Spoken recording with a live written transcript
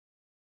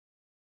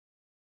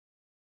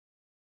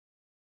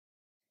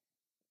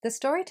The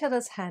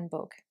Storyteller's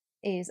Handbook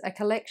is a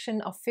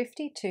collection of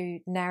 52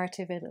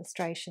 narrative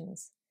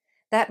illustrations.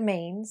 That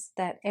means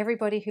that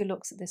everybody who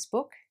looks at this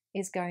book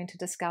is going to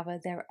discover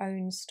their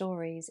own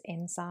stories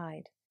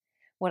inside.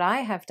 What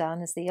I have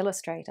done as the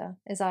illustrator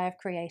is I have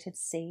created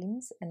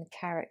scenes and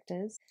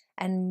characters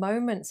and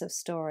moments of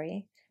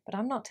story, but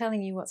I'm not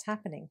telling you what's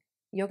happening.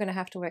 You're going to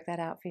have to work that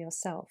out for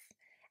yourself.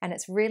 And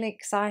it's really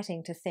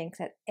exciting to think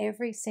that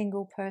every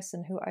single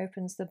person who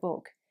opens the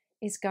book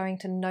is going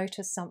to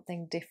notice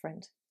something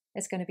different.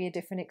 It's going to be a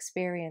different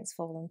experience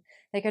for them.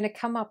 They're going to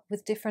come up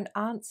with different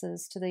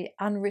answers to the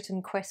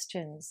unwritten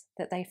questions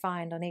that they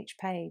find on each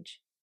page.